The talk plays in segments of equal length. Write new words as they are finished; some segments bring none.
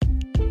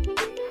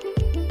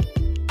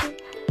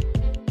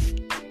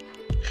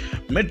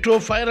Metro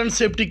fire and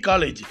safety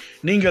college.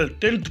 நீங்கள்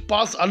 10th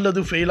pass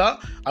அல்லது ஃபெயிலா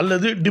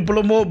அல்லது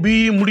டிப்ளமோ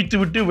பிஇ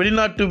முடித்துவிட்டு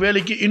வெளிநாட்டு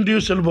வேலைக்கு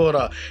இன்டர்வியூ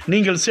செல்பவரா?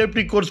 நீங்கள்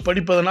சேஃப்டி கோர்ஸ்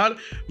படிப்பதனால்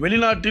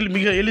வெளிநாட்டில்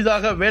மிக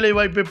எளிதாக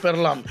வேலைவாய்ப்பை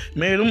பெறலாம்.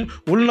 மேலும்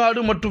உள்நாடு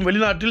மற்றும்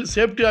வெளிநாட்டில்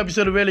சேஃப்டி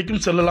ஆஃபீஸர்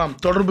வேலைக்கும் செல்லலாம்.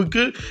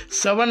 தொடர்புக்கு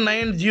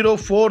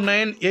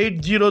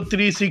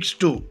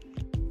 7904980362.